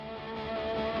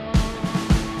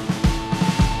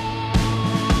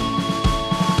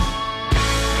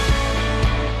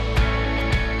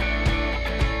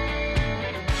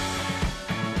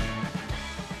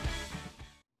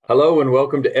Hello and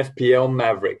welcome to FPL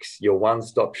Mavericks, your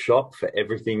one-stop shop for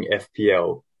everything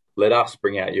FPL. Let us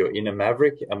bring out your inner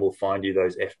Maverick and we'll find you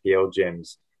those FPL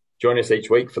gems. Join us each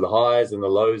week for the highs and the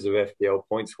lows of FPL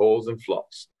points, hauls and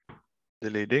flops.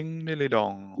 Dilly ding, dilly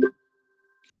dong.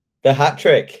 The hat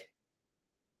trick.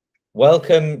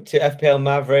 Welcome to FPL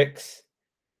Mavericks.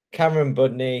 Cameron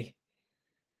Budney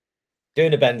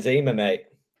doing a Benzema, mate.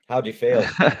 How do you feel?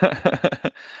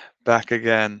 Back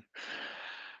again.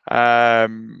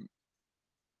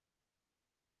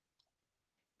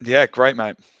 Yeah, great,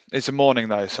 mate. It's a morning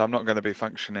though, so I'm not going to be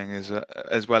functioning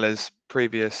as well as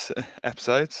previous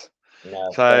episodes.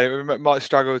 No, so we might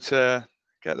struggle to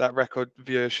get that record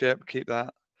viewership. Keep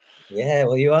that. Yeah,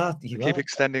 well, you are. Keep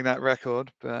extending that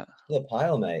record, but the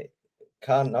pile, mate.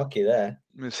 Can't knock you there.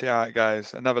 We'll see how it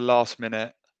goes. Another last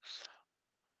minute.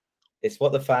 It's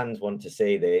what the fans want to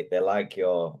see. They like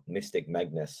your Mystic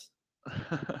Magnus.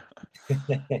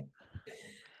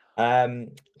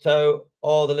 So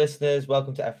all the listeners,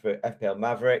 welcome to FPL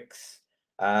Mavericks.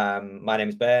 My name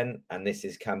is Ben, and this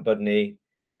is Cam Budney,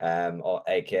 or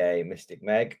aka Mystic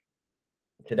Meg.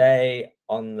 Today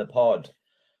on the pod,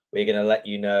 we're going to let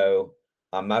you know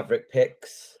our Maverick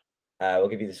picks. We'll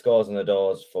give you the scores on the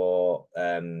doors for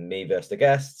me versus the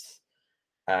guests.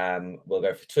 We'll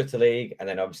go for Twitter League, and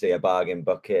then obviously a bargain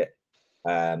bucket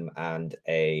and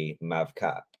a Mav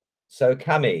cap. So,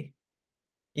 Cammy,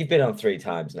 you've been on 3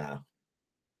 times now.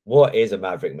 What is a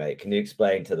Maverick, mate? Can you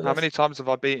explain to the How many times have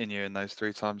I beaten you in those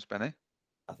 3 times, Benny?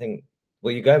 I think,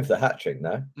 well, you're going for the hat trick,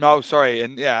 no? No, sorry.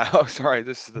 And yeah, sorry.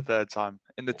 This is the 3rd time.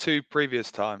 In the 2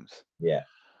 previous times. Yeah.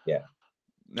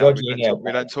 No,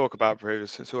 we don't talk about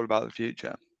previous. It's all about the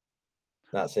future.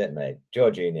 That's it, mate.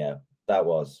 Jorginho. That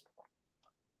was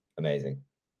amazing.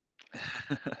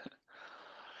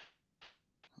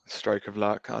 Stroke of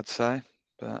luck, I'd say.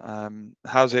 But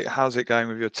how's it going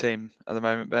with your team at the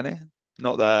moment, Benny?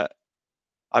 Not that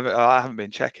I haven't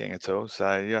been checking at all,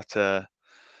 so you have to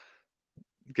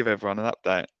give everyone an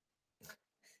update.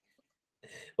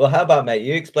 Well, how about, mate?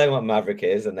 You explain what Maverick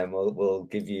is, and then we'll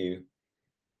give you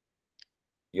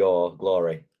your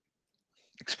glory.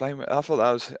 Explain. I thought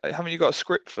that was. Haven't you got a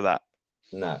script for that?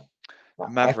 No.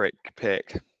 Maverick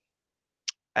pick.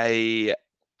 A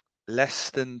less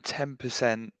than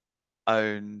 10%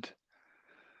 owned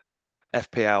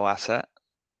FPL asset.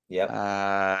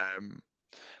 Yeah.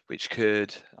 Which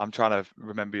could, I'm trying to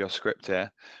remember your script here,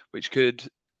 which could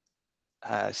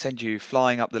send you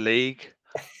flying up the league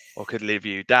or could leave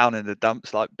you down in the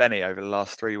dumps like Benny over the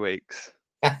last 3 weeks.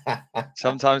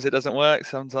 Sometimes it doesn't work,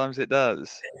 sometimes it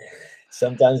does.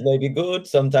 Sometimes maybe good,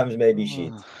 sometimes maybe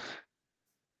shit.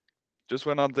 Just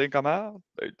when I think I'm out,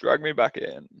 they drag me back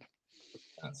in.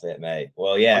 That's it, mate.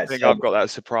 Well, yeah. I think I've got that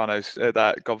Sopranos,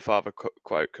 that Godfather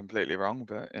quote completely wrong,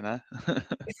 but you know.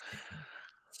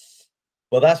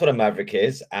 Well, that's what a Maverick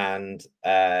is. And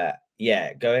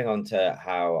yeah, going on to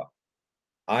how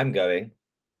I'm going,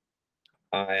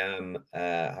 I am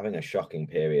having a shocking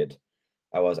period.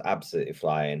 I was absolutely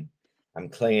flying. I'm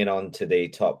clinging on to the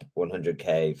top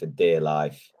 100k for dear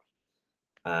life.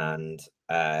 And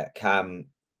Cam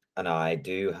and I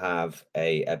do have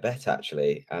a bet,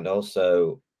 actually. And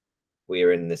also, we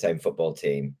are in the same football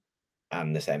team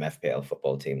and the same FPL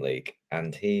football team league.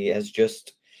 And he has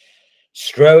just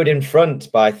strode in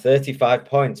front by 35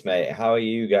 points, mate. How are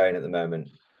you going at the moment?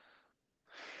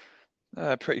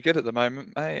 Pretty good at the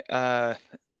moment, mate.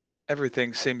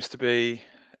 Everything seems to be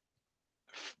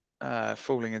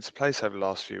falling into place over the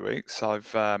last few weeks. I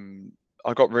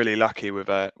got really lucky with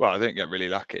well, I didn't get really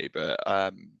lucky, but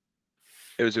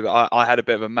it was I had a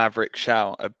bit of a Maverick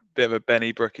shout, a bit of a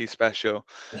Benny Brookie special.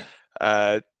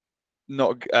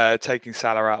 Not taking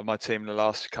Salah out of my team in the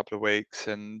last couple of weeks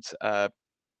and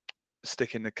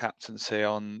sticking the captaincy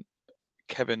on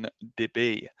Kevin De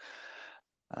B,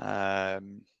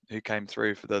 who came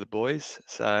through for the boys.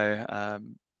 So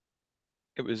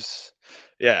it was,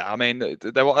 yeah. I mean, I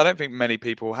don't think many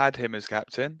people had him as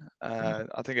captain.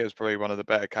 I think it was probably one of the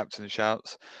better captain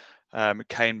shouts.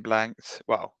 Kane blanked.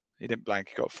 Well, he didn't blank.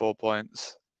 He got 4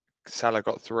 points. Salah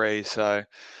got 3. So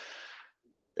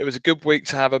it was a good week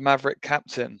to have a Maverick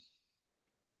captain.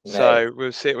 No. So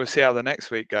we'll see how the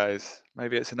next week goes.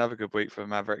 Maybe it's another good week for a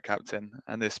Maverick captain,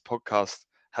 and this podcast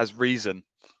has reason.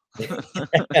 There's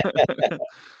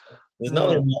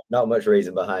not much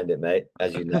reason behind it, mate,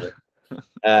 as you know.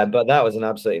 But that was an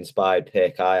absolutely inspired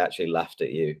pick. I actually laughed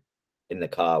at you in the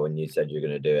car when you said you were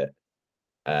going to do it.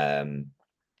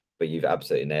 But you've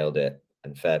absolutely nailed it,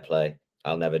 and fair play.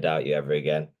 I'll never doubt you ever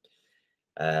again.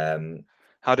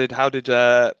 How did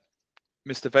Mr.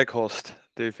 Veghorst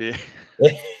do for you?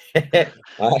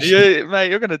 Mate,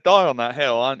 you're going to die on that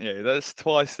hill, aren't you? That's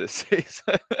twice this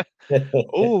season.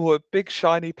 Oh, a big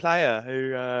shiny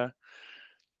player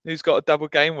who's got a double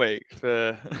game week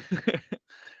for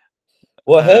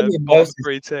What hurt me bottom most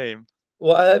three team.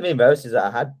 What hurt me most is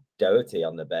that I had Doherty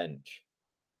on the bench.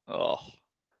 Oh,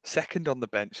 second on the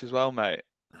bench as well, mate.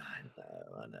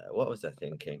 I know. What was I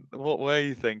thinking? What were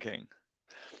you thinking?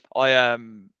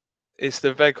 It's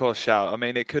the Weghorst shout. I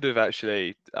mean, it could have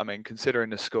actually. I mean,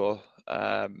 considering the score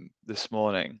this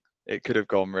morning, it could have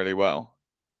gone really well.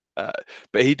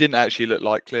 But he didn't actually look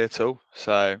likely at all.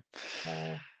 So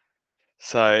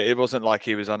it wasn't like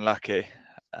he was unlucky.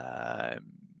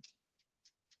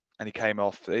 And he came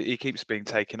off. He keeps being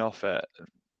taken off at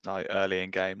like early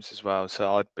in games as well.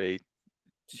 So I'd be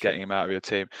getting him out of your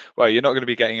team. Well, you're not going to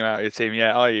be getting him out of your team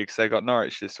yet, are you? Because they got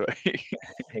Norwich this week.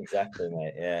 Exactly,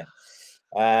 mate. Yeah.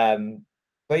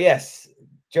 But yes,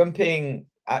 jumping.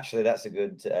 Actually, that's a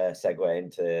good segue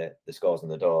into the scores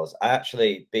and the doors. I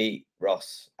actually beat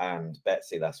Ross and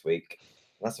Betsy last week.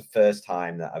 That's the first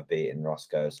time that I've beaten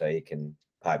Roscoe, so he can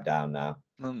pipe down now.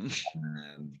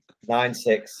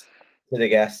 9-6 to the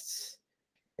guests.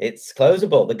 It's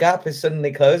closable. The gap is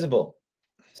suddenly closable.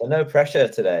 So no pressure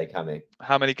today, Cammy.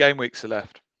 How many game weeks are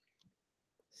left?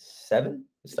 7?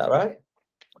 Is that right?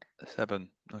 7.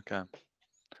 Okay.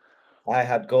 I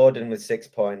had Gordon with 6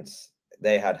 points.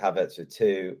 They had Havertz with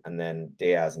 2, and then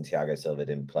Diaz and Thiago Silva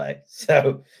didn't play.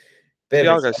 So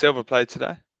Thiago Silva played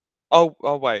today.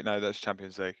 Oh wait, no, that's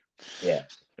Champions League. Yeah.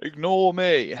 Ignore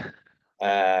me.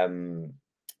 So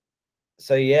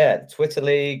yeah, Twitter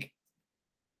League.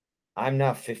 I'm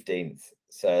now 15th.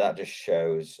 So that just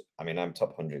shows, I mean, I'm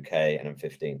top 100k and I'm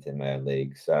 15th in my own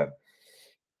league. So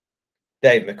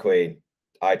Dave McQueen,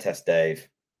 I Test Dave,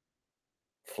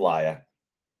 Flyer,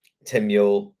 Tim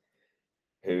Mule,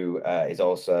 who is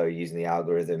also using the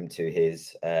algorithm to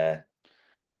his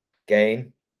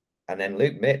gain, and then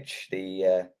Luke Mitch,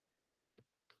 the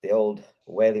old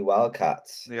Whaley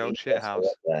Wildcats, the old shithouse.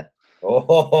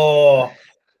 Oh,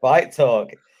 fight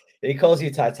talk! He calls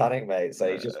you Titanic, mate.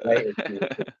 So he's just waiting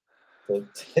to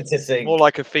sink. More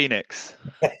like a phoenix.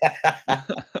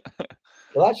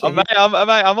 Well, actually,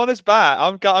 I'm on his back.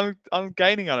 I'm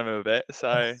gaining on him a bit.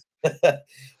 So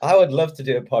I would love to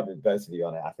do a pod with both of you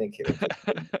on it. I think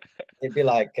it'd be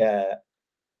like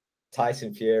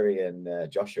Tyson Fury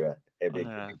and Joshua. It'd be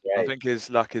great. I think his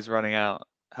luck is running out.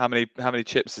 How many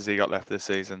chips has he got left this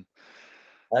season?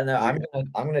 I don't know.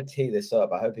 I'm gonna tee this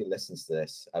up. I hope he listens to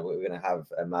this. We're gonna have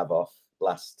a Mav off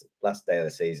last day of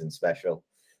the season special.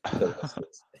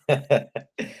 But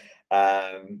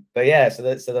yeah, so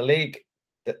the league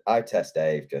that I test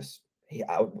Dave he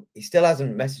still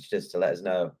hasn't messaged us to let us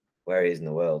know where he is in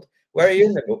the world. Where are you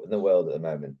in the world at the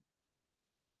moment?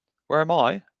 Where am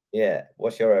I? Yeah.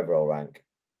 What's your overall rank?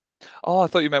 Oh, I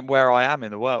thought you meant where I am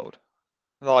in the world.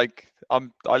 Like I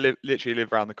literally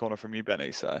live around the corner from you,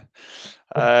 Benny. So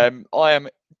I am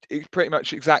pretty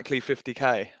much exactly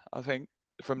 50k. I think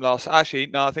from last. Actually,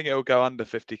 no, I think it'll go under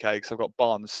 50k because I've got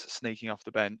Barnes sneaking off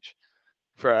the bench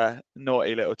for a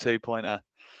naughty little 2-pointer.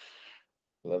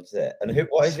 Loves it. And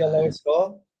what is your lowest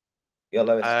score? Your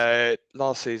lowest.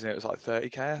 Last season it was like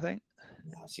 30k, I think.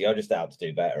 So you're just out to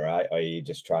do better, right? Or are you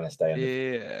just trying to stay on?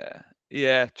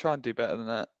 Yeah. Try and do better than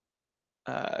that.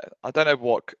 I don't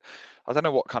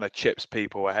know what kind of chips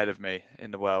people ahead of me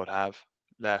in the world have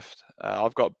left.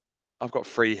 I've got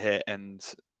free hit and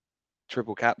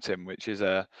triple captain, which is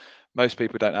most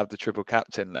people don't have the triple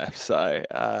captain left. So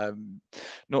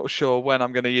not sure when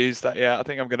I'm going to use that yet. I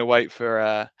think I'm going to wait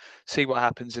for see what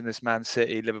happens in this Man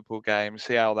City Liverpool game,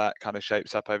 see how that kind of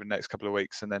shapes up over the next couple of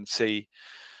weeks, and then see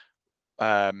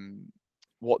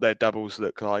what their doubles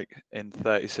look like in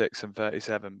 36 and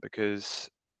 37, because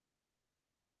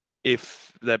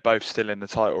if they're both still in the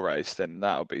title race, then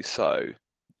that'll be so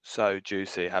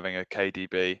juicy having a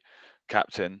KDB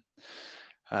captain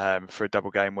for a double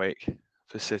game week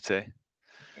for City.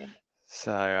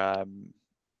 So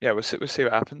yeah, we'll see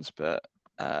what happens. But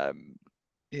yeah,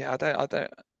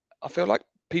 I feel like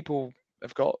people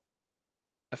have got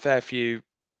a fair few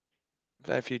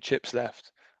chips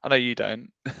left. I know you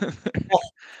don't.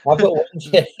 I've got one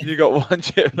chip. You got one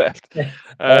chip left.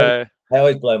 I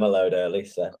always blow my load early,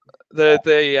 so the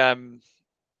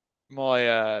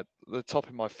top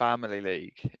of my family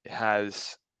league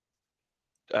has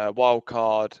wild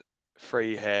card,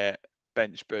 free hit,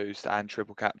 bench boost, and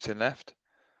triple captain left,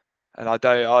 and I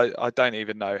don't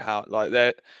even know how. Like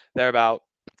they're about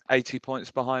 80 points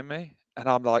behind me, and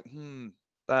I'm like,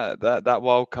 that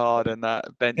wild card and that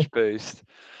bench boost.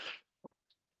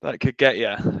 That could get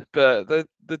you, but the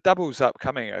doubles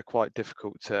upcoming are quite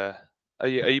difficult to Are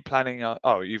you planning on?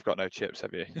 Oh, you've got no chips,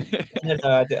 have you? No,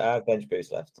 I have bench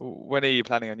boost left. When are you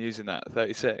planning on using that?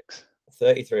 36.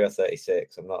 33 or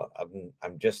 36.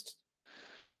 I'm just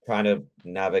trying to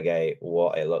navigate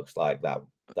what it looks like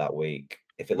that week.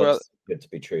 If it looks good to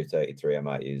be true 33, I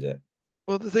might use it.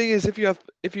 Well, the thing is, if you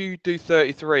do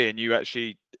 33 and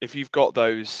if you've got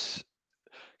those,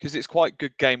 because it's quite a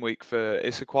good game week for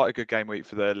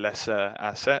the lesser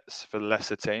assets, for the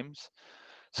lesser teams.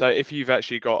 So if you've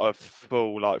actually got a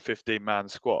full 15-man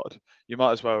squad, you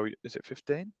might as well. Is it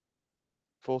 15?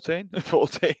 14?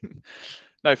 14?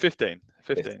 No, 15.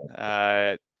 15.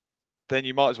 Then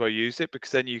you might as well use it,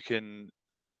 because then you can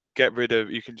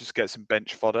just get some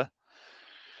bench fodder.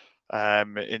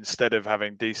 Instead of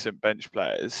having decent bench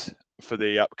players for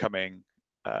the upcoming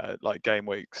game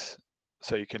weeks,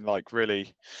 so you can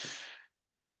really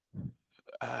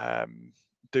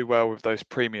do well with those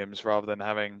premiums rather than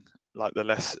having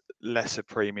the lesser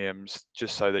premiums,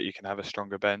 just so that you can have a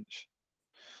stronger bench.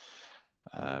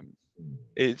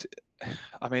 It's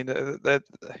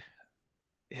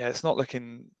not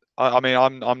looking.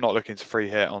 I'm not looking to free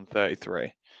hit on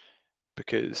 33,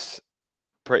 because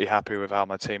pretty happy with how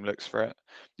my team looks for it.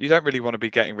 You don't really want to be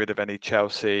getting rid of any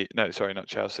Chelsea. No, sorry, not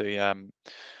Chelsea.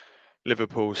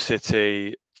 Liverpool,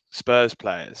 City, Spurs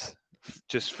players,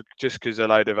 just because a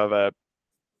load of other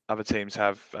teams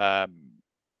have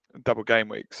double game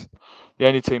weeks. The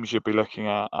only teams you'd be looking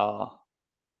at are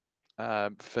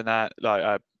Fernandes,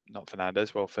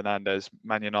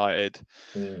 Man United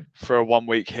for a 1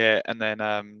 week hit, and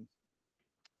then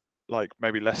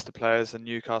maybe Leicester players and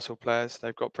Newcastle players.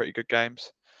 They've got pretty good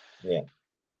games. Yeah.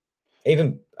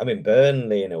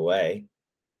 Burnley in a way.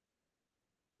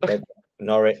 They've got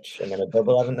Norwich and then a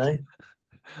double, haven't they?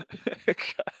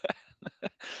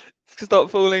 Stop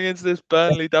falling into this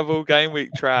Burnley double game week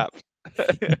trap.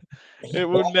 It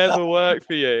will never work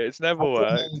for you. It's never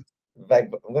worked.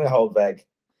 I'm going to hold Veg.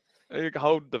 You can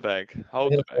hold the Veg.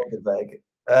 Hold the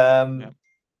Veg.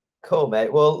 Cool,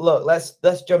 mate. Well, look,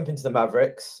 let's jump into the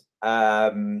Mavericks. Do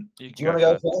you want to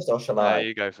go first, or shall I? Yeah,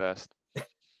 you go first.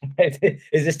 Is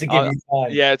this to give you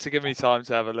time? Yeah, to give me time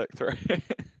to have a look through.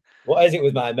 What is it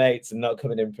with my mates and not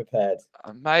coming in prepared?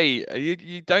 Mate,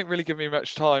 you don't really give me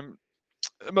much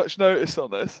notice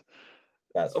on this.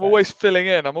 I'm always filling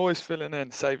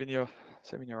in, saving your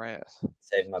ass.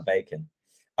 Saving my bacon.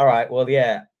 All right. Well,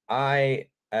 yeah, I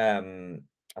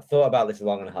thought about this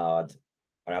long and hard,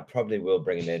 and I probably will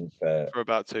bring him in for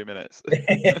about 2 minutes.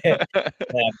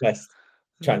 Best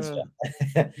transfer.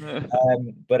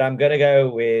 But I'm gonna go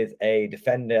with a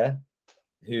defender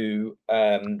who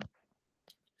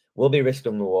will be risk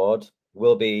and reward.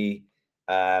 Will be,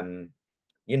 it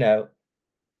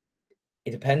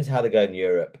depends how they go in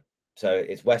Europe. So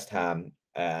it's West Ham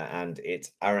and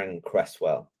it's Aaron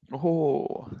Cresswell.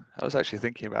 Oh, I was actually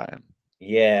thinking about him.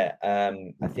 Yeah,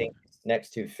 I think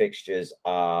next two fixtures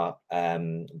are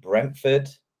Brentford,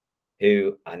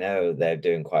 who I know they're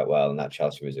doing quite well, and that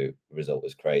Chelsea result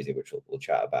was crazy, which we'll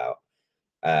chat about.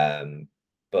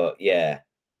 But yeah.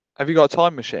 Have you got a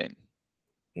time machine?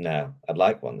 No, I'd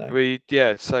like one though.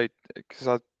 So because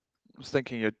I was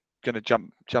thinking you're going to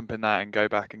jump in that and go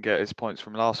back and get his points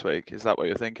from last week. Is that what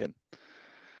you're thinking?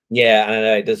 Yeah, and I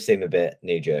know it does seem a bit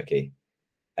knee jerky.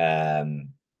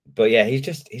 But yeah, he's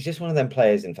just one of them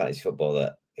players in fantasy football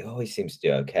that he always seems to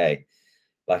do okay.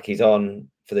 Like he's on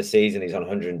for the season, he's on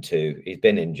 102. He's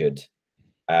been injured,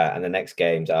 and the next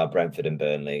games are Brentford and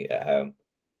Burnley at home.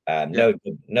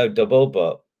 No double,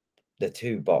 but the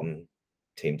two bottom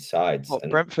team sides.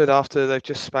 Brentford after they've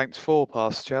just spanked 4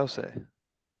 past Chelsea.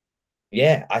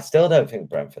 Yeah, I still don't think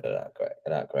Brentford are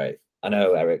that great. I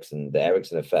know the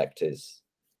Eriksen effect is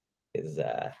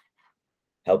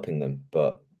helping them,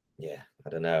 but yeah, I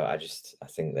don't know. I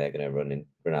think they're going to run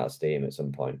out of steam at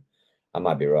some point. I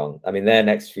might be wrong. I mean, their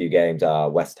next few games are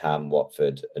West Ham,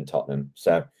 Watford, and Tottenham.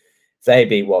 So if they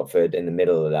beat Watford in the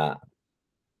middle of that,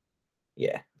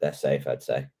 yeah, they're safe, I'd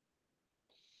say.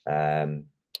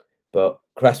 But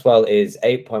Cresswell is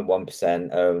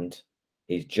 8.1% owned.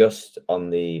 He's just on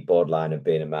the borderline of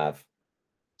being a Mav.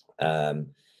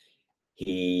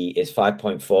 He is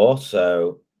 5.4.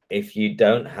 So if you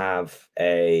don't have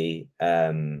a,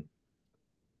 I'm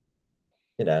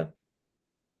trying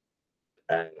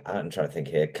to think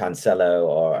here, Cancelo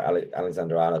or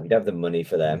Alexander-Arnold, if you don't have the money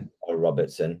for them, or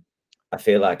Robertson, I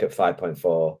feel like at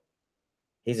 5.4,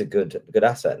 he's a good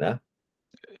asset now.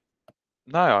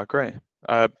 No, I agree.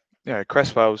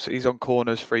 Cresswell's, he's on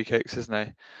corners, free kicks,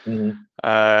 isn't he?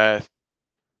 Mm-hmm.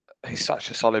 He's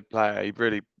such a solid player. He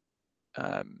really.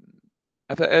 Have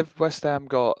West Ham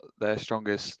got their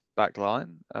strongest back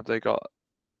line? Have they got?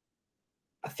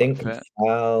 I think fit.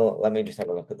 Well, let me just have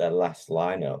a look at their last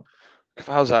lineup.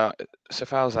 Cafal's out.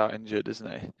 Cafal's out injured,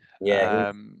 isn't he?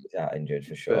 Yeah, he's out injured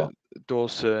for sure. But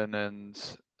Dawson and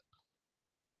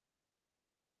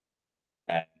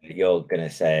You're gonna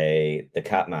say the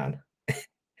Catman.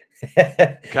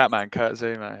 Catman, Kurt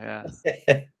Zuma,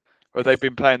 yeah. Well, they've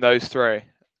been playing those three.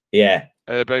 Yeah.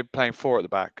 They've been playing four at the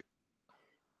back.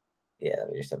 Yeah,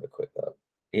 let me just have a quick look.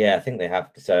 Yeah, I think they have.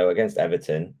 So against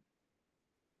Everton,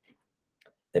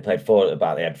 they played four at the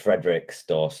back. They had Fredericks,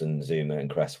 Dawson, Zuma, and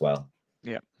Cresswell.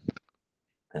 Yeah.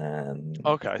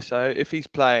 Okay, so if he's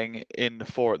playing in the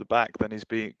four at the back, then he's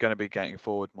going to be getting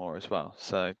forward more as well.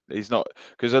 So he's not,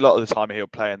 because a lot of the time he'll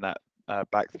play in that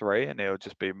back three, and he'll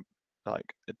just be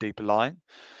like a deeper line.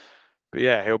 But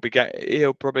yeah,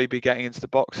 he'll probably be getting into the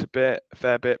box a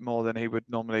fair bit more than he would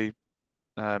normally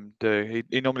do.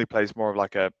 He normally plays more of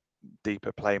like a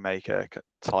deeper playmaker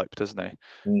type, doesn't he?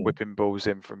 Whipping balls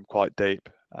in from quite deep.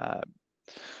 I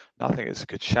think it's a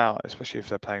good shout, especially if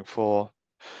they're playing four.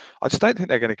 I just don't think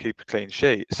they're going to keep a clean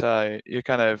sheet. So you're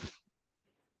kind of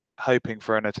hoping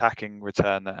for an attacking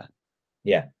return there.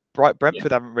 Yeah.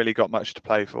 Brentford haven't really got much to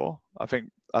play for. I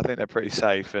think they're pretty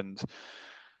safe, and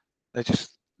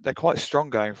they're quite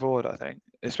strong going forward, I think,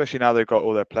 especially now they've got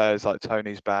all their players, like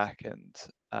Tony's back, and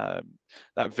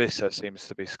that Visser seems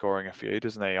to be scoring a few,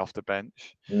 doesn't he, off the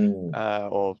bench,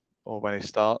 or when he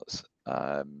starts,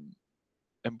 and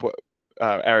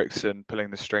Ericsson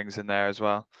pulling the strings in there as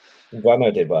well.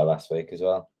 Guemo did well last week as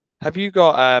well. Have you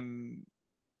got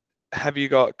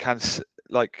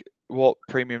what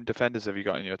premium defenders have you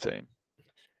got in your team?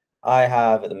 I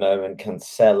have at the moment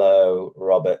Cancelo,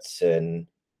 Robertson.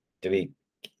 Do we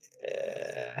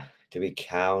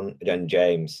count Dan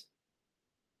James?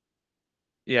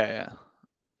 Yeah.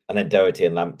 And then Doherty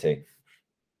and Lamptey.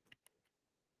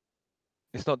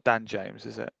 It's not Dan James,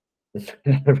 is it?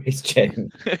 Reece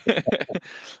James.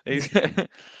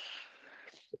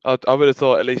 I would have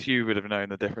thought at least you would have known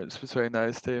the difference between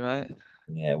those two, mate.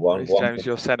 Yeah, Reece James,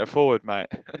 your centre forward, mate.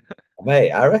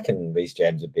 Mate, I reckon Reece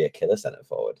James would be a killer centre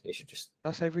forward. You should just.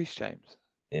 I say Reece James.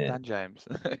 Yeah. Dan James.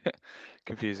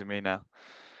 Confusing me now.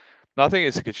 No, I think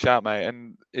it's a good shout, mate.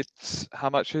 And it's how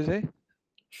much is he?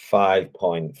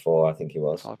 5.4, I think he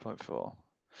was. 5.4.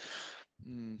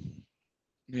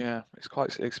 Yeah, it's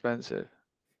quite expensive.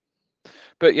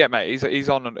 But yeah, mate, he's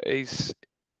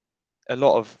a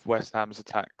lot of West Ham's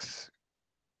attacks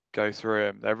go through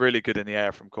him. They're really good in the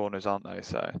air from corners, aren't they?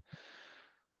 So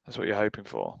that's what you're hoping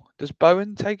for. Does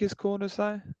Bowen take his corners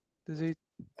though? Does he?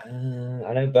 I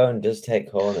know Bowen does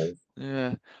take corners.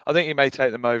 Yeah, I think he may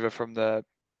take them over from the.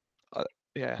 I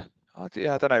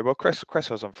don't know. Well,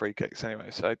 Cresswell's on free kicks anyway,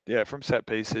 so yeah, from set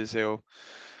pieces,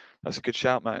 that's a good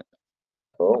shout, mate.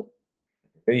 Cool.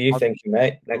 Who are you thinking,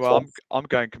 mate? Next one. I'm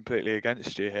going completely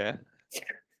against you here.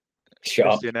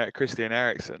 Christian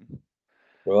Eriksen.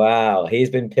 Wow, he's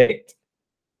been picked.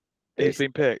 He's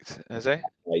been picked, has he?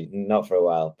 Not for a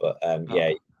while, but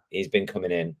yeah, he's been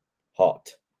coming in hot.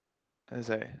 Has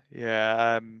he?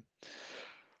 Yeah.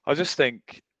 I just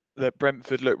think that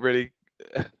Brentford look really.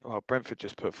 Well, Brentford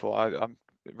just put four. I'm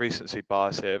recency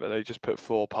bias here, but they just put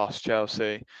four past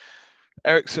Chelsea.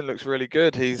 Eriksen looks really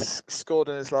good. He's scored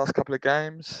in his last couple of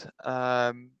games.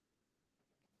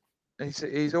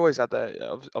 He's always had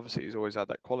that. Obviously, he's always had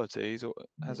that quality. He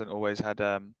hasn't always had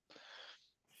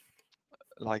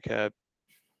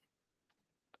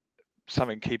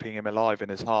something keeping him alive in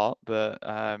his heart, but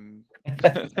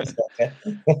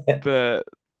but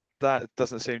that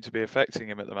doesn't seem to be affecting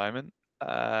him at the moment.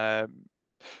 I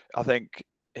think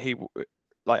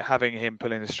having him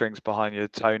pulling the strings behind you,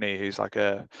 Tony,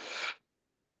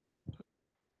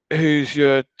 who's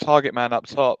your target man up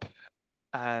top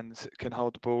and can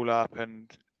hold the ball up,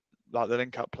 and like the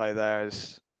link up play there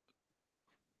is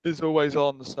always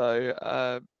on.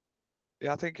 So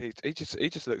yeah, I think he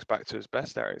just looks back to his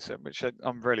best, Eriksen, which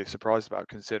I'm really surprised about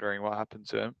considering what happened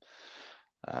to him.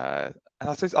 And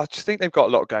I just think they've got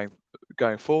a lot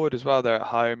going forward as well. They're at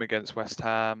home against West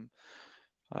Ham.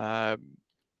 And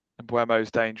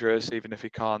Buemo's dangerous, even if he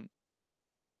can't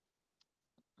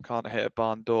hit a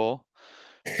barn door.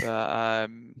 But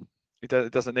he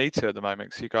doesn't need to at the moment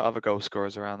because you've got other goal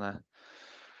scorers around there.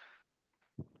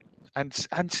 And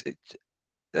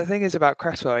the thing is about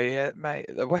Cresswell, mate,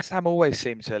 West Ham always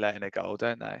seem to let in a goal,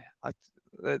 don't they?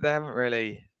 They haven't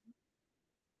really.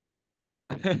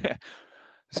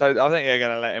 So I think they're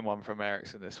going to let in one from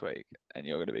Eriksen this week, and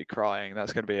you're going to be crying.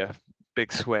 That's going to be a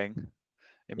big swing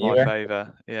in my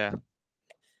favour. Yeah.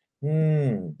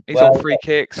 He's on free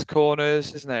kicks,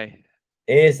 corners, isn't he?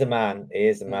 He is the man.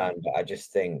 But I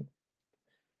just think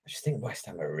West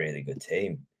Ham are a really good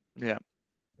team. Yeah.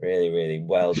 Really, really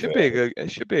well drilled.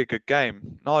 It should be a good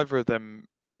game. Neither of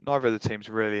the teams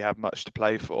really have much to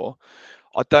play for.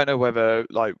 I don't know whether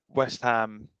like West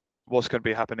Ham, what's going to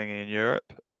be happening in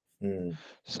Europe. Mm.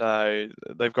 So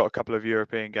they've got a couple of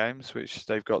European games which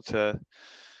they've got to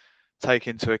take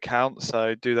into account.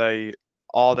 So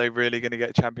are they really going to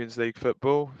get Champions League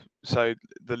football? So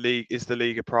is the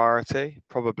league a priority?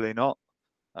 Probably not.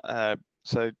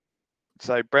 So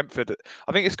Brentford,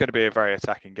 I think it's going to be a very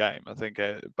attacking game. I think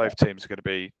both teams are going to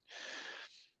be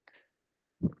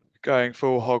going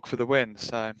full hog for the win.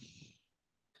 So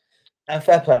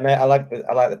Fair play, mate. I like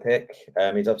the pick.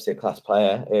 He's obviously a class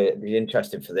player. It'd be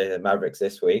interesting for the Mavericks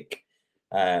this week.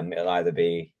 It'll either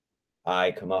be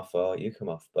I come off or you come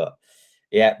off. But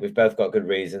yeah, we've both got good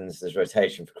reasons. There's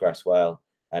rotation for Cresswell,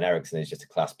 and Eriksen is just a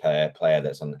class player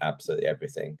that's on absolutely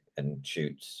everything and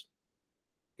shoots.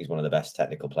 He's one of the best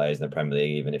technical players in the Premier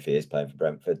League, even if he is playing for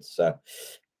Brentford. So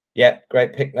yeah,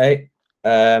 great pick, mate.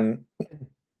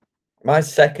 My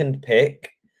second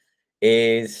pick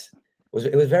it was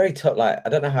very tough. Like, I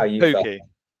don't know how you felt. Pookie.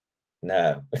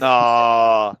 No. No,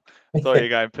 I thought you were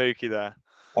going Pookie there.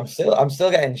 I'm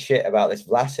still getting shit about this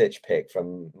Vlasic pick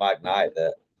from Mike Knight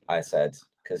that I said,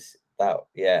 because that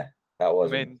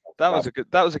was. I mean,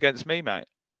 that was against me, mate.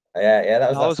 Yeah,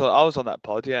 that was. I was on that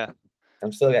pod. Yeah.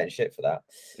 I'm still getting shit for that.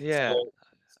 Yeah. So,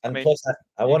 and I mean, plus,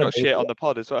 I want to shit on the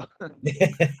pod as well.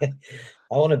 I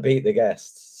want to beat the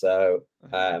guests, so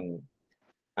I'm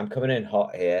coming in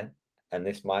hot here, and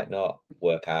this might not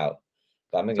work out.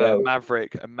 But I'm gonna go a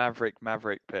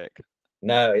Maverick pick.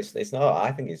 No, it's not.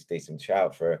 I think it's a decent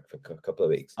shout for a couple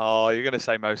of weeks. Oh, you're gonna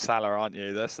say Mo Salah, aren't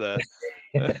you? That's the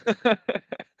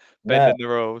bending the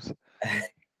rules.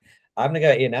 I'm gonna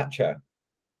go Iheanacho.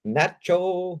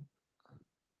 Nacho.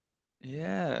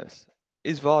 Yes.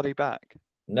 Is Vardy back?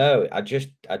 No, I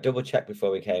double checked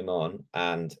before we came on,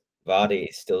 and Vardy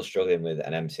is still struggling with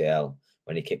an MCL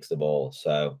when he kicks the ball.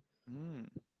 So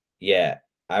yeah,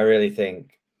 I really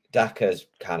think Daka's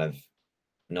kind of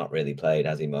not really played,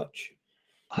 has he, much?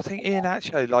 I think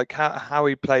Iheanacho, like how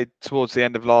he played towards the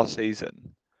end of last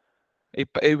season,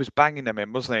 he was banging them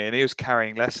in, wasn't he? And he was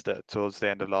carrying Leicester towards the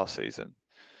end of last season.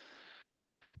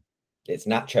 It's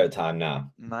Nacho time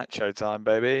now. Nacho time,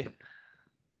 baby.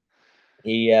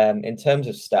 He, in terms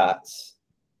of stats,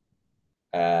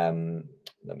 let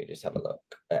me just have a look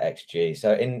at XG.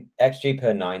 So in XG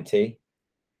per 90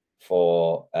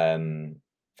 for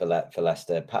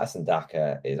Leicester, Patterson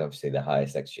Daka is obviously the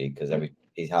highest XG because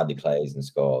he hardly plays and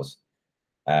scores.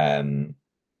 And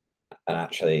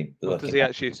actually, does he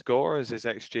actually score, or is his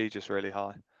XG just really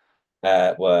high?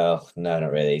 Well, no,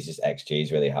 not really. He's just XG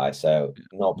is really high, so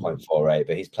 0.48.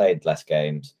 But he's played less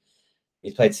games.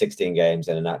 He's played 16 games,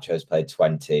 and Nacho's played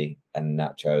 20, and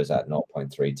Nacho's at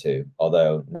 0.32.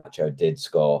 Although Nacho did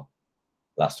score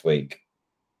last week.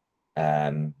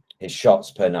 His shots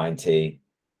per 90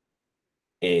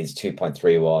 is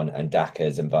 2.31, and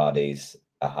Daka's and Vardy's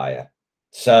are higher.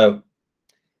 So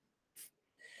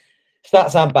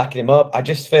stats aren't backing him up. I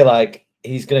just feel like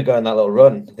he's going to go on that little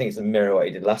run. I think it's a mirror what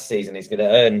he did last season. He's going to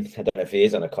earn. I don't know if he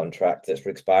is on a contract that's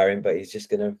expiring, but he's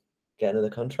just going to get another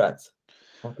contract.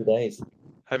 Happy days.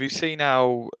 Have you seen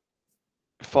how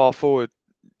far forward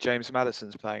James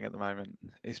Maddison's playing at the moment?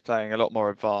 He's playing a lot more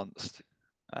advanced.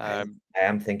 I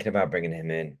am thinking about bringing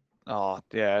him in. Oh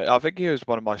yeah, I think he was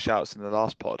one of my shouts in the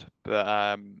last pod.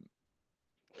 But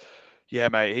yeah,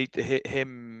 mate,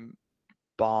 him,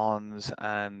 Barnes,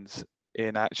 and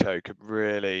Iheanacho could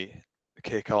really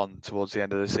kick on towards the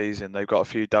end of the season. They've got a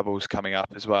few doubles coming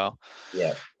up as well.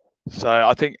 Yeah. So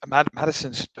I think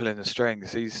Maddison's pulling the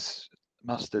strings. He's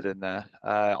mustard in there.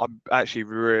 I'm actually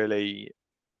really.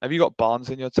 Have you got Barnes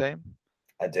in your team?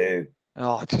 I do.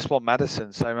 Oh, I just want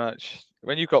Maddison so much.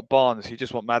 When you've got Barnes, you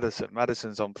just want Maddison.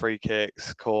 Maddison's on free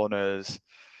kicks, corners.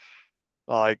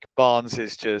 Like Barnes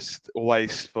is just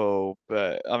wasteful,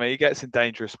 but I mean he gets in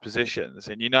dangerous positions,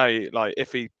 and like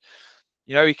if he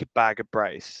could bag a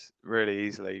brace really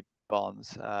easily,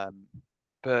 Barnes.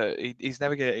 But he's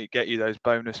never going to get you those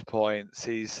bonus points.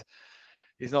 He's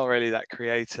not really that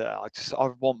creator. I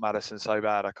want Maddison so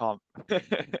bad. I can't.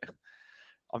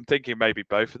 I'm thinking maybe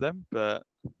both of them, but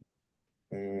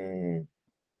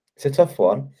it's a tough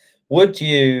one. Would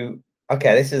you?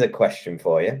 Okay, this is a question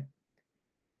for you.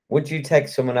 Would you take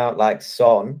someone out like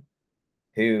Son,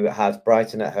 who has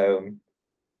Brighton at home,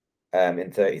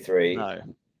 in 33? No.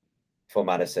 For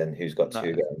Maddison, who's got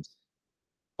 2 games.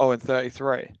 Oh, in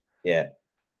 33. Yeah.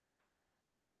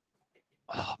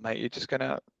 Oh, mate, you're just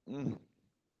gonna.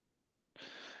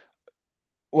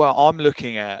 Well, I'm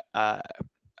looking at.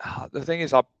 The thing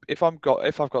is, if I've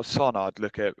got Son, I'd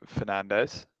look at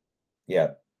Fernandes.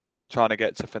 Yeah. trying to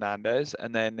get to Fernandes.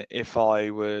 And then if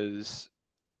I was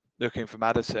looking for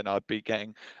Maddison, I'd be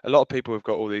getting a lot of people have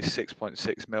got all these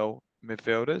 6.6 mil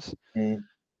midfielders,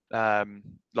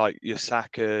 like your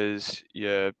Sakas,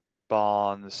 your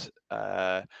Barnes,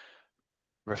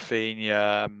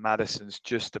 Rafinha, Maddison's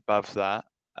just above that.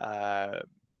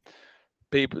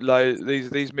 People like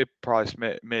these mid-price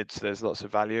mids, there's lots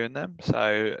of value in them.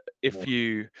 So if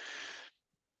you,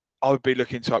 I would be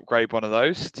looking to upgrade one of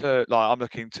those to, like, I'm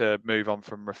looking to move on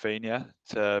from Rafinha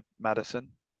to Maddison.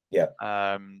 Yeah.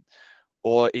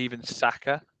 Or even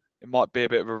Saka. It might be a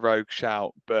bit of a rogue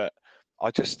shout, but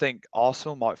I just think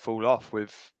Arsenal might fall off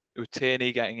with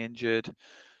Tierney getting injured.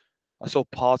 I saw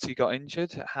Partey got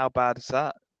injured. How bad is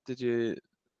that? Have you?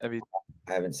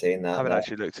 I haven't seen that. I haven't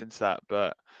actually looked into that,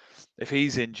 but if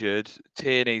he's injured,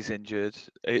 Tierney's injured.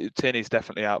 Tierney's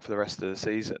definitely out for the rest of the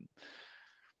season.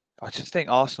 I just think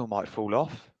Arsenal might fall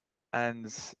off,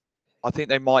 and I think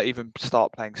they might even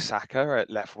start playing Saka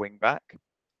at left wing back.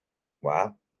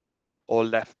 Wow. Or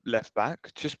left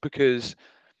back, just because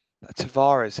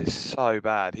Tavares is so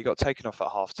bad. He got taken off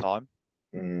at half time.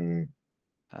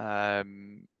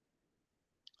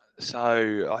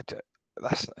 So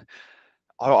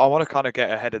I want to kind of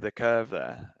get ahead of the curve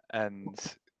there and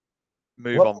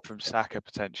move on from Saka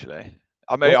potentially.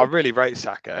 I mean, I really rate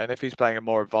Saka, and if he's playing a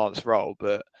more advanced role,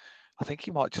 but I think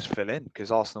he might just fill in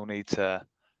because Arsenal need to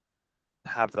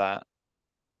have that,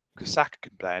 because Saka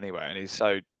can play anywhere, and he's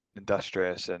so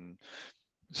industrious and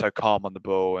so calm on the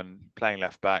ball and playing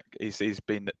left back. He's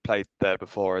been played there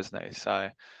before, hasn't he? So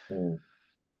I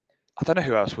don't know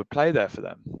who else would play there for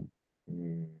them.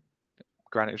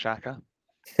 Granit Xhaka.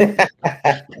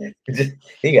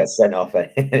 He gets sent off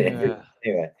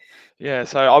anyway. Yeah,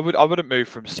 so I wouldn't move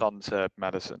from Son to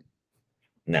Maddison.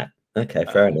 No. Okay,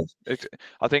 fair enough.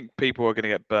 I think people are going to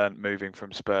get burnt moving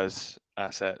from Spurs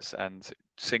assets and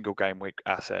single game week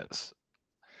assets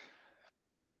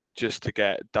just to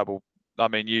get double. I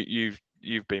mean,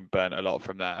 you've been burnt a lot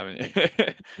from that. I mean,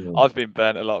 I've been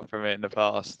burnt a lot from it in the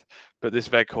past. But this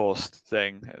Weghorst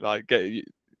thing, like getting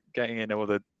in all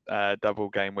the double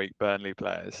game week Burnley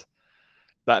players,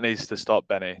 that needs to stop,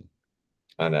 Benny.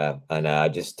 I know. I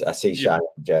see shiny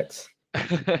objects.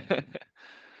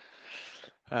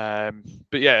 But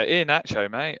yeah, Iheanacho,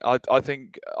 mate. I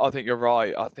think you're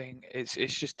right. I think it's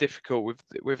just difficult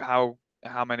with how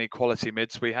many quality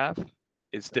mids we have.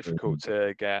 It's difficult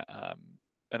to get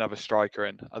another striker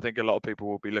in. I think a lot of people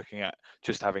will be looking at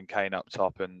just having Kane up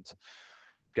top and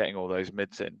getting all those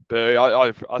mids in. But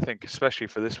I think especially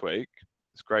for this week,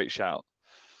 it's a great shout.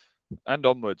 And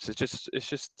onwards, it's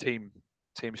just team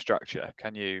structure.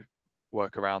 Can you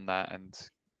work around that and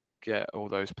get all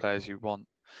those players you want?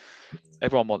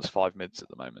 Everyone wants 5 mids at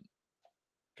the moment.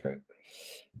 True.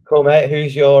 Cool, mate.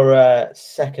 Who's your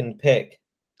second pick?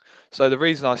 So the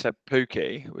reason I said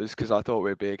Pookie was because I thought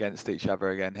we'd be against each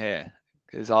other again here.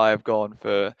 Because I have gone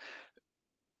for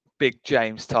big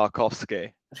James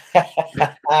Tarkowski.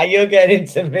 You're getting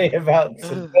to me about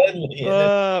Burnley.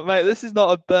 Mate, this is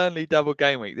not a Burnley double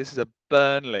game week. This is a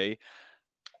Burnley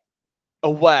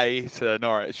away to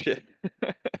Norwich.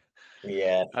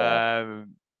 Yeah.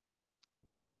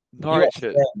 Norwich.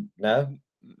 No.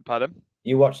 Pardon?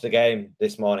 You watched the game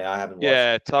this morning. I haven't watched.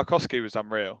 Yeah, Tarkowski was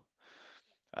unreal.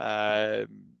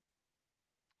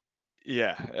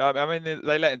 Yeah, I mean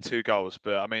they let in 2 goals,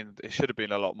 but I mean it should have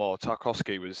been a lot more.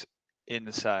 Tarkowski was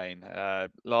insane.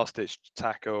 Last-ditch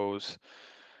tackles,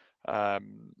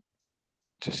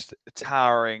 just a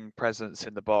towering presence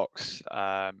in the box,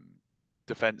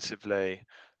 defensively,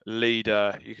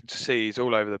 leader. You can see he's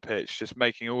all over the pitch, just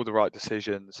making all the right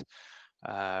decisions.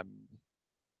 Yeah,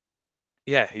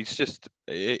 he was just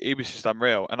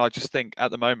unreal. And I just think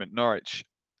at the moment Norwich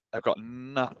have got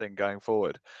nothing going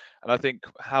forward. And I think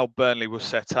how Burnley was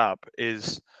set up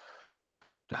is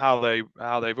how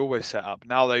they've always set up.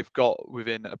 Now they've got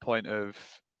within a point of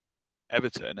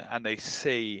Everton and they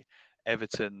see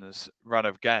Everton's run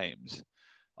of games.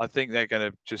 I think they're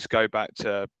going to just go back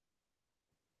to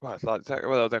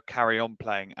they'll carry on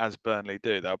playing as Burnley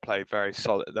do. They'll play very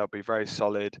solid. They'll be very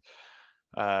solid.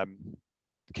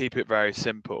 Keep it very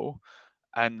simple.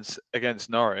 And against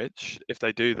Norwich, if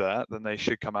they do that, then they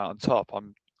should come out on top.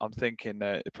 I'm thinking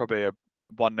that probably a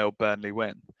 1-0 Burnley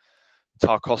win.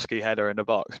 Tarkowski header in the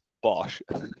box. Bosh.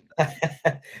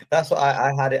 That's what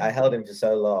I had it. I held him for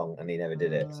so long and he never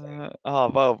did it. So. Oh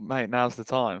well, mate, now's the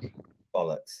time.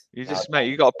 Bollocks. You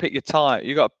got to pick your time.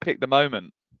 You got to pick the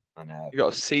moment. I know. You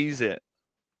got to seize it.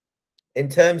 In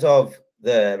terms of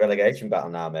the relegation battle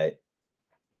now, mate,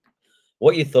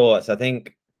 what are your thoughts? I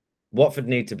think Watford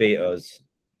need to beat us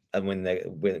and win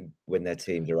their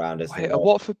teams around us. Wait, are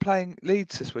Watford playing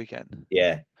Leeds this weekend?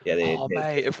 Yeah, Oh,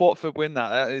 mate, if Watford win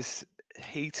that is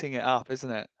heating it up,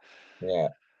 isn't it? Yeah.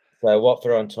 So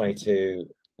Watford are on 22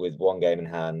 with 1 game in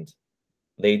hand.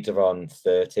 Leeds are on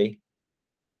 30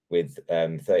 with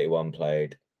 31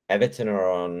 played. Everton are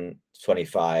on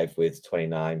 25 with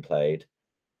 29 played.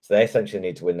 So they essentially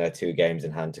need to win their 2 games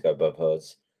in hand to go above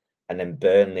us. And then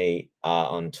Burnley are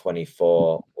on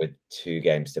 24 with 2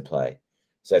 games to play.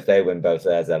 So if they win both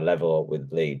theirs, they're level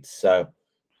with Leeds. So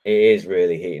it is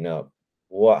really heating up.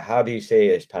 How do you see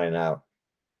this panning out?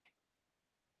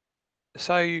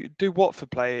 So do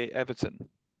Watford play Everton?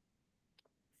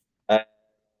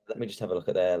 Let me just have a look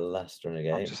at their last run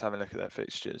again. I'm just having a look at their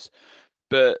fixtures.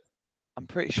 But I'm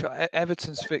pretty sure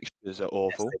Everton's fixtures are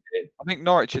awful. Yes, I think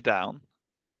Norwich are down.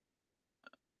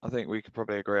 I think we could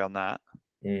probably agree on that.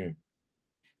 Mm.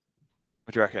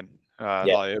 What do you reckon? Yeah.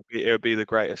 Like it would be the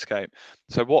Great Escape.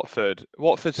 So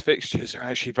Watford's fixtures are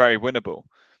actually very winnable.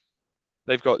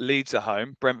 They've got Leeds at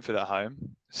home, Brentford at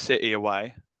home, City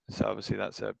away. So obviously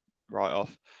that's a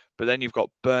write-off. But then you've got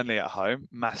Burnley at home,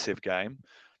 massive game.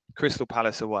 Crystal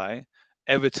Palace away,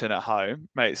 Everton at home,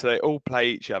 mate. So they all play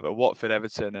each other. Watford,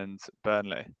 Everton, and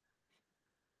Burnley.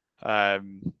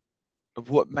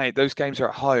 Mate? Those games are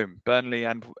at home. Burnley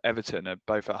and Everton are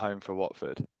both at home for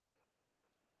Watford.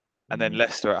 And then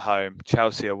Leicester at home,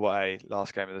 Chelsea away,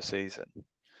 last game of the season.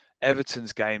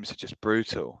 Everton's games are just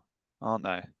brutal, aren't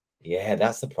they? Yeah,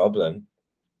 that's the problem.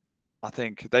 I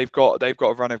think they've got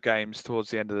a run of games towards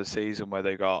the end of the season where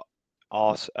they got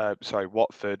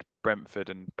Watford, Brentford,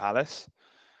 and Palace.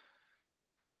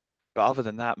 But other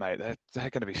than that, mate, they're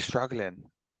going to be struggling.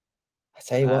 I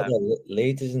tell you what,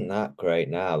 Leeds isn't that great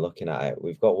now. Looking at it,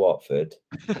 we've got Watford,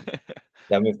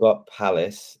 then we've got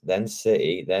Palace, then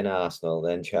City, then Arsenal,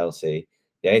 then Chelsea.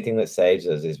 The only thing that saves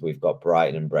us is we've got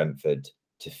Brighton and Brentford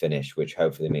to finish, which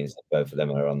hopefully means that both of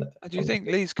them are on the. Do you think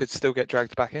Leeds could still get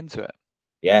dragged back into it?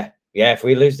 Yeah. If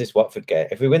we lose this Watford game,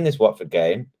 if we win this Watford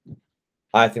game,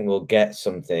 I think we'll get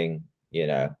something. You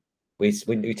know, we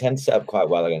tend to set up quite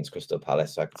well against Crystal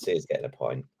Palace, so I could see us getting a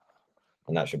point,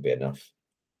 and that should be enough.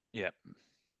 Yeah.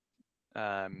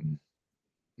 No,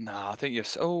 I think you're.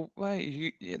 Oh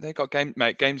wait, they got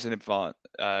games in advance.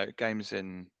 Games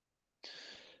in.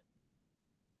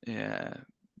 Yeah,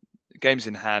 games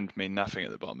in hand mean nothing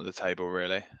at the bottom of the table,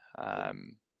 really.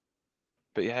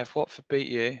 But yeah, if Watford beat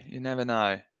you, you never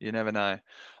know. You never know.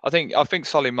 I think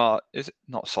Solly March is it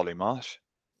not Solly Marsh?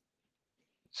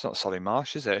 It's not Solly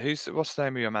Marsh, is it? What's the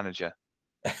name of your manager?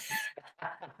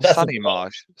 Sonny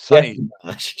Marsh. Jesse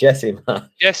Marsh.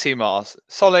 Jesse Marsh.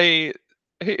 Solly.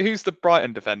 Who's the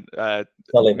Brighton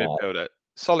midfielder?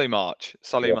 Solly March.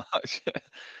 Solly March.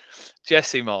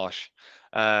 Jesse Marsh.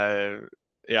 Yeah,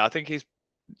 I think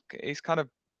he's kind of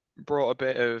brought a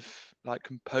bit of like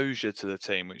composure to the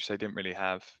team, which they didn't really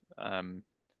have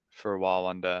for a while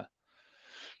under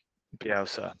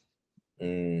Bielsa.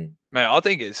 Mate, I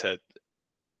think it's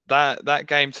that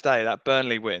game today, that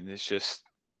Burnley win, has just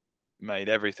made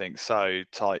everything so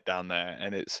tight down there,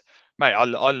 and it's mate, I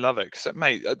love it because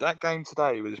mate, that game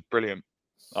today was brilliant.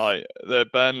 The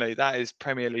Burnley, that is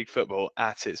Premier League football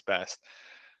at its best.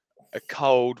 A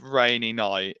cold, rainy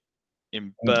night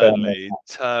in Burnley,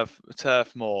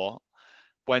 Turf Moor,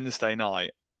 Wednesday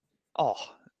night. Oh,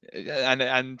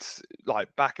 and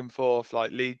like back and forth,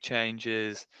 like lead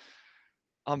changes.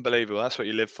 Unbelievable. That's what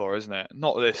you live for, isn't it?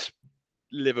 Not this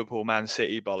Liverpool Man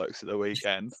City bollocks at the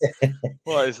weekend.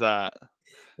 What is that?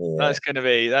 Yeah. That's gonna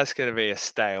be a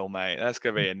stalemate. That's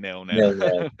gonna be a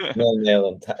 0-0.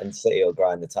 0-0 and City will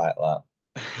grind the title out.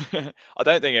 I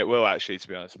don't think it will actually, to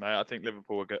be honest, mate. I think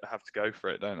Liverpool will have to go for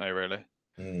it, don't they? Really?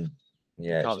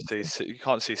 Yeah. You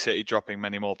can't see City dropping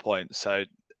many more points. So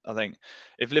I think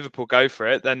if Liverpool go for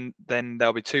it, then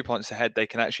there'll be 2 points ahead. They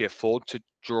can actually afford to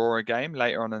draw a game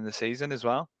later on in the season as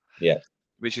well. Yeah.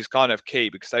 Which is kind of key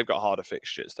because they've got harder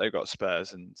fixtures. They've got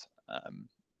Spurs and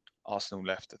Arsenal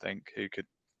left, I think, who could.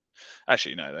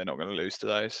 Actually, no, they're not going to lose to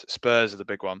those. Spurs are the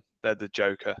big one. They're the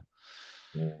joker.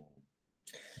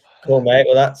 Cool, mate.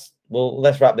 Well,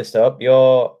 let's wrap this up.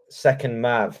 Your second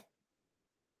Mav.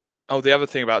 Oh, the other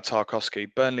thing about Tarkowski,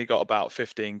 Burnley got about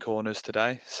 15 corners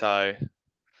today, so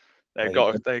they've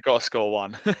got to score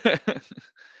one.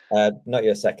 Not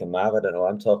your second Mav. I don't know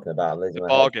what I'm talking about. I'm losing my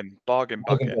bargain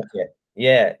bucket.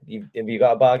 Yeah, have you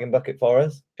got a bargain bucket for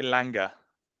us? Ilanga.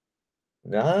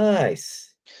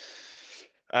 Nice.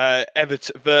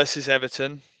 Everton versus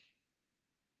Everton.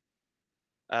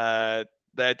 Their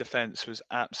defense was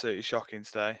absolutely shocking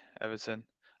today. Everton.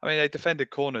 I mean, they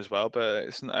defended corners well, but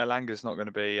Ilanga's not going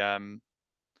to be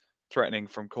threatening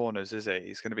from corners, is he?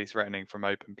 He's going to be threatening from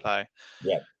open play.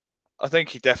 Yeah. I think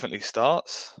he definitely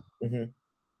starts. Mm-hmm.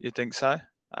 You'd think so?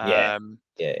 Yeah.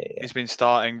 Yeah. He's been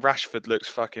starting. Rashford looks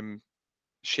fucking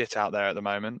shit out there at the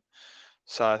moment.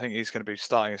 So I think he's going to be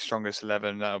starting his strongest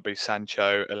 11. That'll be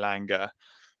Sancho, Elanga,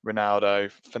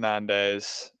 Ronaldo,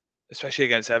 Fernandes, especially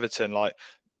against Everton. Like,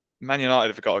 Man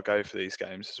United have got to go for these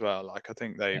games as well. Like, I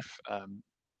think they've,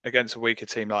 against a weaker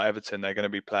team like Everton, they're going to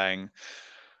be playing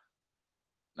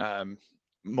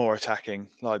more attacking.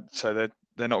 Like, so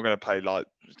they're not going to play like,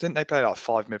 didn't they play like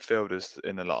 5 midfielders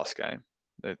in the last game?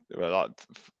 They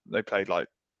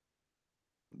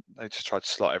just tried to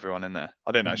slot everyone in there.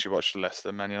 I didn't actually watch the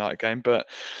Leicester Man United game, but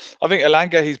I think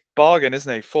Elanga, he's bargain,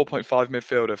 isn't he? 4.5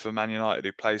 midfielder for Man United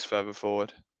who plays further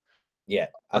forward. Yeah.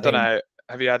 I don't know.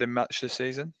 Have you had him much this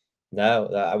season?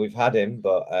 No, we've had him,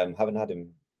 but haven't had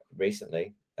him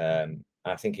recently. I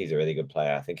think he's a really good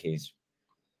player. I think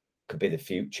could be the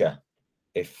future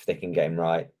if they can get him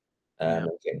right.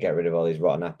 Get rid of all these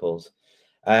rotten apples.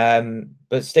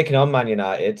 But sticking on Man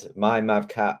United, my Mav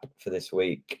cap for this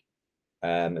week,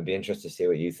 I'd be interested to see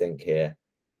what you think here,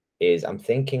 is I'm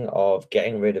thinking of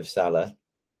getting rid of Salah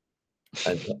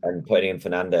and putting in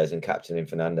Fernandes and captaining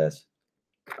Fernandes.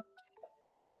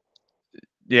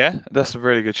 Yeah, that's a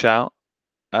really good shout.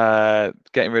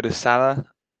 Getting rid of Salah.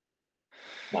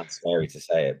 That's scary to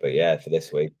say it, but yeah, for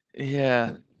this week.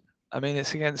 Yeah. I mean,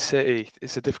 it's against City.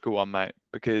 It's a difficult one, mate,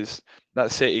 because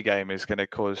that City game is going to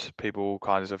cause people all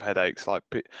kinds of headaches. Like,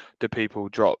 do people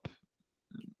drop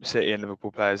City and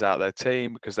Liverpool players out of their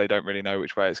team because they don't really know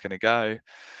which way it's going to go?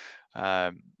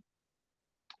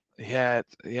 Yeah,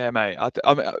 mate. I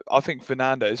think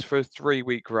Fernandes for a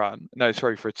 3-week run. No,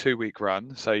 sorry, for a 2-week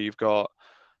run. So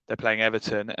they're playing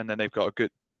Everton, and then they've got a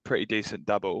pretty decent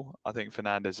double. I think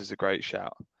Fernandes is a great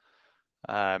shout.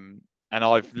 And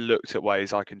I've looked at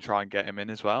ways I can try and get him in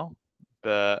as well,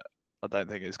 but I don't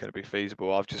think it's going to be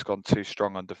feasible. I've just gone too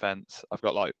strong on defence. I've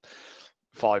got like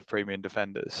 5 premium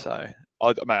defenders, so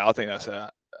I think that's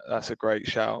a great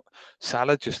shout.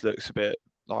 Salah just looks a bit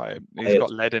like he's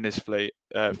got lead in his feet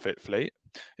at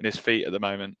the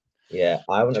moment. Yeah,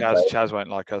 Chaz won't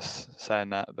like us saying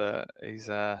that, but he's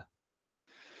I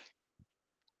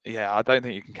don't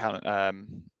think you can count.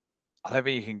 I don't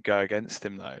think you can go against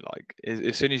him though. Like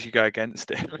as soon as you go against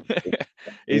him,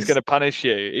 he's going to punish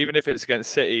you. Even if it's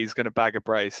against City, he's going to bag a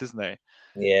brace, isn't he?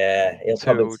 Yeah, he'll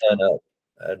probably turn up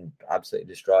and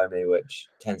absolutely destroy me, which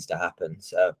tends to happen.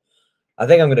 So I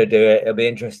think I'm going to do it. It'll be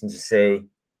interesting to see.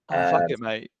 Fuck it,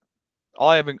 mate.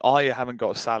 I haven't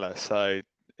got Salah, so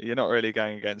you're not really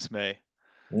going against me.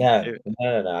 No.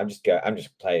 I'm just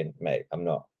playing, mate.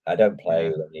 I don't play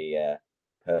with any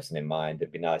person in mind.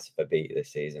 It'd be nice if I beat you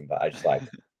this season, but I just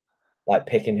like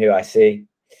picking who I see.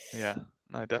 Yeah,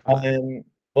 no, definitely.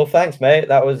 Well, thanks, mate.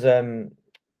 That was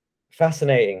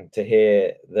fascinating to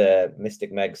hear the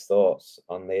Mystic Meg's thoughts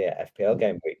on the FPL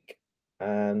game week.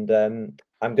 And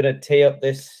I'm going to tee up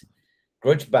this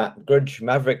Grudge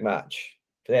Maverick match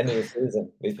for the end of the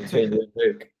season between you and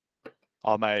Luke.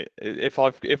 Oh, mate, if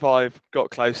I've got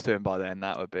close to him by then,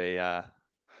 that would be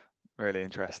really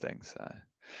interesting. So,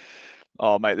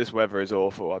 oh, mate, this weather is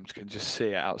awful. I can just see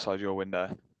it outside your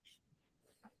window.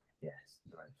 Yes,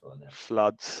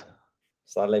 floods.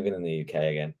 Start living in the UK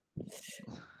again.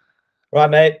 Right,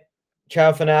 mate.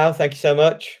 Ciao for now. Thank you so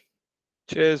much.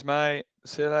 Cheers, mate.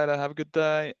 See you later. Have a good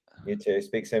day. You too.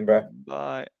 Speak soon, bro.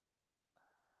 Bye.